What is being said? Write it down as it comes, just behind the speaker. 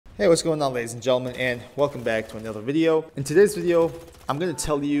Hey, what's going on, ladies and gentlemen, and welcome back to another video. In today's video, I'm going to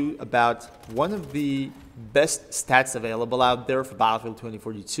tell you about one of the best stats available out there for Battlefield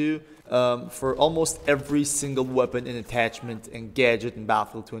 2042 for almost every single weapon and attachment and gadget in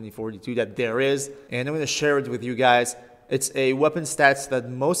Battlefield 2042 that there is, and I'm going to share it with you guys. It's a weapon stats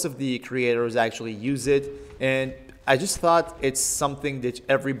that most of the creators actually use it, and I just thought it's something that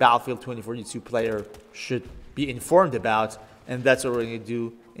every Battlefield 2042 player should be informed about, and that's what we're going to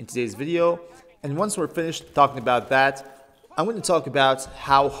do in today's video. And once we're finished talking about that, I'm going to talk about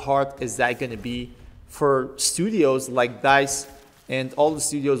how hard is that going to be for studios like DICE and all the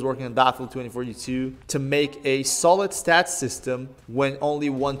studios working on Battlefield 2042 to make a solid stats system when only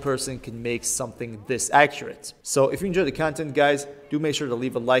one person can make something this accurate. So if you enjoy the content, guys, do make sure to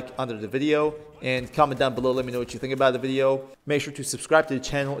leave a like under the video and comment down below. Let me know what you think about the video. Make sure to subscribe to the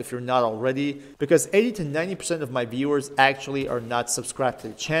channel if you're not already, because 80 to 90% of my viewers actually are not subscribed to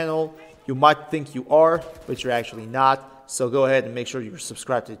the channel. You might think you are, but you're actually not. So go ahead and make sure you're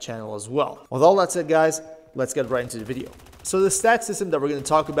subscribed to the channel as well. With all that said, guys, let's get right into the video. So the stat system that we're going to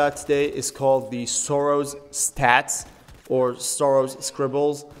talk about today is called the Soros Stats, or Soros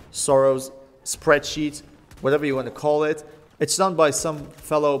Scribbles, Soros Spreadsheet, whatever you want to call it. It's done by some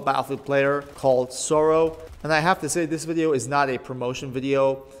fellow Battlefield player called Soro. And I have to say, this video is not a promotion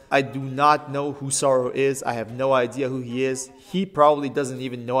video. I do not know who Soro is. I have no idea who he is. He probably doesn't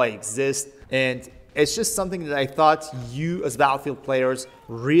even know I exist. And it's just something that I thought you as Battlefield players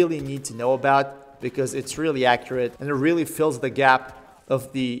really need to know about, because it's really accurate and it really fills the gap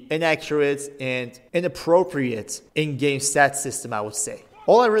of the inaccurate and inappropriate in-game stat system, I would say.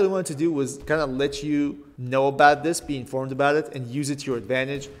 All I really wanted to do was kind of let you know about this, be informed about it, and use it to your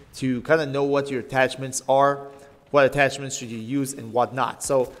advantage to kind of know what your attachments are, what attachments should you use and what not.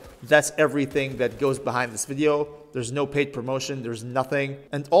 So that's everything that goes behind this video. There's no paid promotion, there's nothing.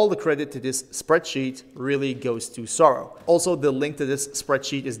 And all the credit to this spreadsheet really goes to Soro. Also, the link to this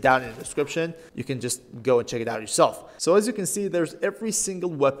spreadsheet is down in the description. You can just go and check it out yourself. So as you can see, there's every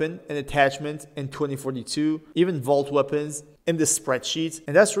single weapon and attachment in 2042, even vault weapons in this spreadsheet.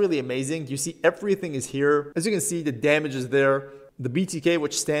 And that's really amazing. You see everything is here. As you can see, the damage is there. The BTK,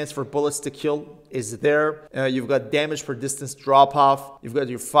 which stands for bullets to kill, is there. You've got damage per distance drop off. You've got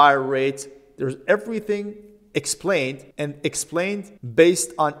your fire rate. There's everything explained, and explained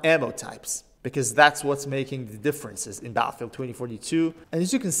based on ammo types, because that's what's making the differences in Battlefield 2042. And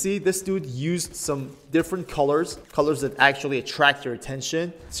as you can see, this dude used some different colors that actually attract your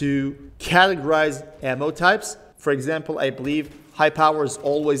attention to categorize ammo types. For example, I believe high power is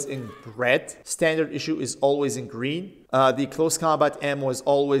always in red, standard issue is always in green, the close combat ammo is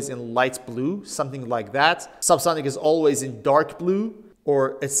always in light blue, something like that. Subsonic is always in dark blue,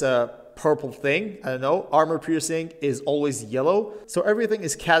 or it's a purple thing, I don't know. Armor piercing is always yellow. So everything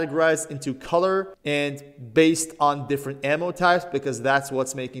is categorized into color and based on different ammo types, because that's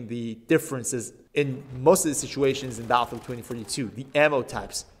what's making the differences in most of the situations in Battlefield 2042. The ammo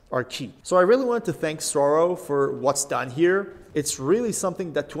types are key. So I really wanted to thank Soro for what's done here. It's really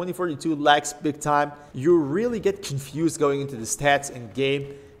something that 2042 lacks big time. You really get confused going into the stats in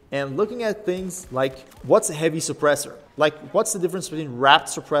game and looking at things like, what's a heavy suppressor? Like, what's the difference between wrapped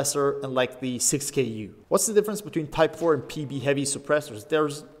suppressor and like the 6KU? What's the difference between Type 4 and PB heavy suppressors?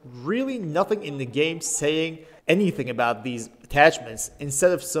 There's really nothing in the game saying anything about these attachments,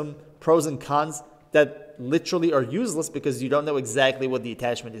 instead of some pros and cons that literally are useless because you don't know exactly what the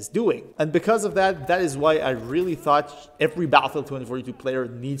attachment is doing. And because of that, that is why I really thought every Battlefield 2042 player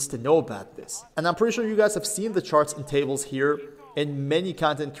needs to know about this. And I'm pretty sure you guys have seen the charts and tables here in many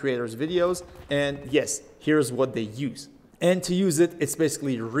content creators' videos, and yes, here's what they use. And to use it, it's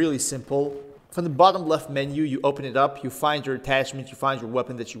basically really simple. From the bottom left menu, you open it up, you find your attachment, you find your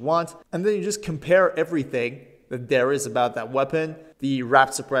weapon that you want, and then you just compare everything that there is about that weapon. The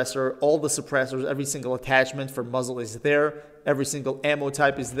wrapped suppressor, all the suppressors, every single attachment for muzzle is there, every single ammo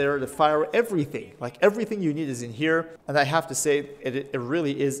type is there, the fire, everything. Like, everything you need is in here. And I have to say, it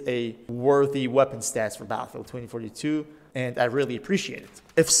really is a worthy weapon stats for Battlefield 2042. And I really appreciate it.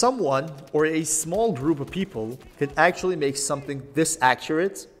 If someone or a small group of people could actually make something this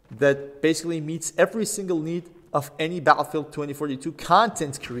accurate that basically meets every single need of any Battlefield 2042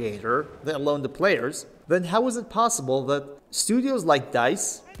 content creator, let alone the players, then how is it possible that studios like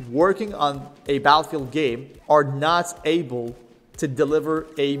DICE, working on a Battlefield game, are not able to deliver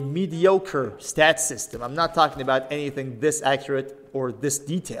a mediocre stat system? I'm not talking about anything this accurate or this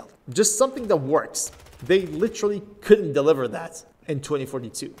detailed, just something that works. They literally couldn't deliver that in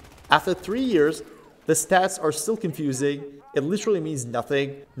 2042. After 3 years, the stats are still confusing. It literally means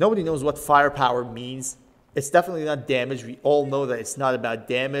nothing. Nobody knows what firepower means. It's definitely not damage. We all know that it's not about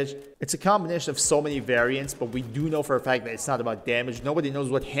damage. It's a combination of so many variants, but we do know for a fact that it's not about damage. Nobody knows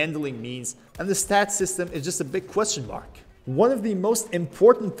what handling means, and the stat system is just a big question mark. One of the most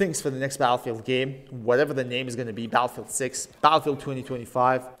important things for the next Battlefield game, whatever the name is going to be, Battlefield 6, Battlefield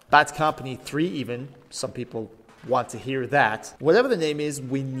 2025, Bad Company 3 even, some people want to hear that. Whatever the name is,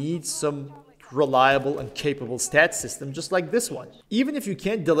 we need some reliable and capable stat system just like this one. Even if you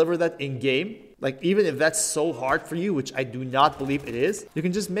can't deliver that in-game, like even if that's so hard for you, which I do not believe it is, you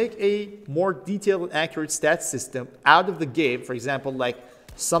can just make a more detailed and accurate stat system out of the game. For example, like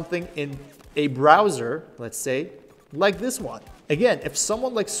something in a browser, let's say, like this one. Again, if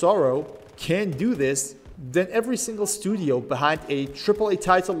someone like Sorrow can do this, then every single studio behind a AAA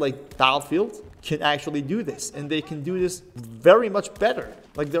title like Battlefield can actually do this, and they can do this very much better.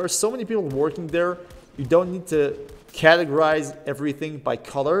 Like, there are so many people working there. You don't need to categorize everything by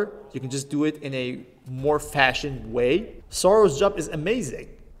color. You can just do it in a more fashioned way. Sorrow's job is amazing,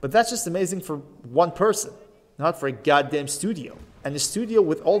 but that's just amazing for one person, not for a goddamn studio. And a studio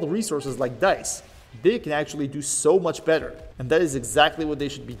with all the resources like DICE, they can actually do so much better. And that is exactly what they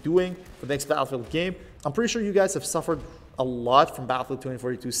should be doing for the next Battlefield game. I'm pretty sure you guys have suffered a lot from Battlefield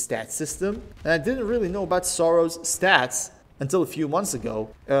 2042's stat system. And I didn't really know about Sorrow's stats until a few months ago,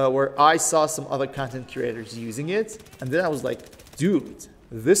 where I saw some other content creators using it. And then I was like, dude,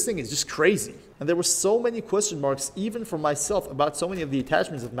 this thing is just crazy. And there were so many question marks, even for myself, about so many of the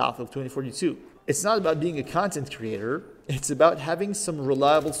attachments of Battlefield 2042. It's not about being a content creator. It's about having some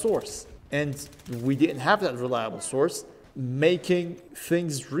reliable source. And we didn't have that reliable source, making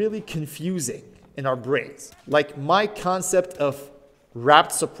things really confusing in our brains. Like, my concept of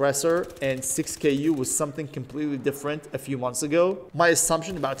wrapped suppressor and 6KU was something completely different a few months ago. My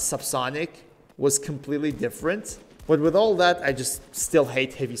assumption about subsonic was completely different. But with all that, I just still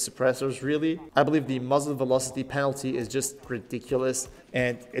hate heavy suppressors, really. I believe the muzzle velocity penalty is just ridiculous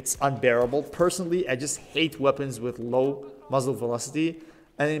and it's unbearable. Personally, I just hate weapons with low muzzle velocity.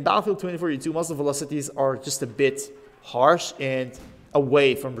 And in Battlefield 2042, muzzle velocities are just a bit harsh and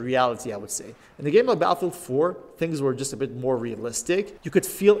away from reality, I would say. In the game like Battlefield 4, things were just a bit more realistic. You could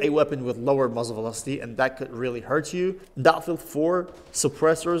feel a weapon with lower muzzle velocity, and that could really hurt you. In Battlefield 4,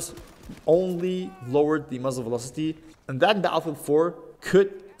 suppressors only lowered the muzzle velocity, and that in Battlefield 4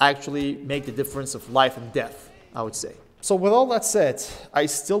 could actually make the difference of life and death, I would say. So with all that said, I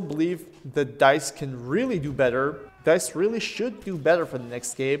still believe that DICE can really do better. DICE really should do better for the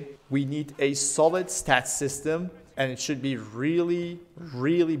next game. We need a solid stat system, and it should be really,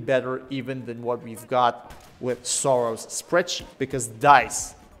 really better even than what we've got with Sorrow's spreadsheet, because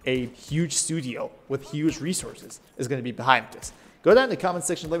DICE, a huge studio with huge resources, is going to be behind this. Go down in the comment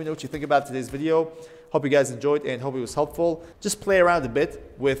section, let me know what you think about today's video. Hope you guys enjoyed and hope it was helpful. Just play around a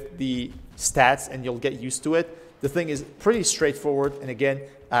bit with the stats and you'll get used to it. The thing is pretty straightforward, and again,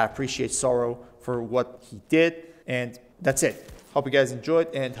 I appreciate Sorrow for what he did, and that's it. Hope you guys enjoyed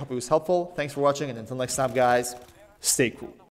and hope it was helpful. Thanks for watching, and until next time, guys, stay cool.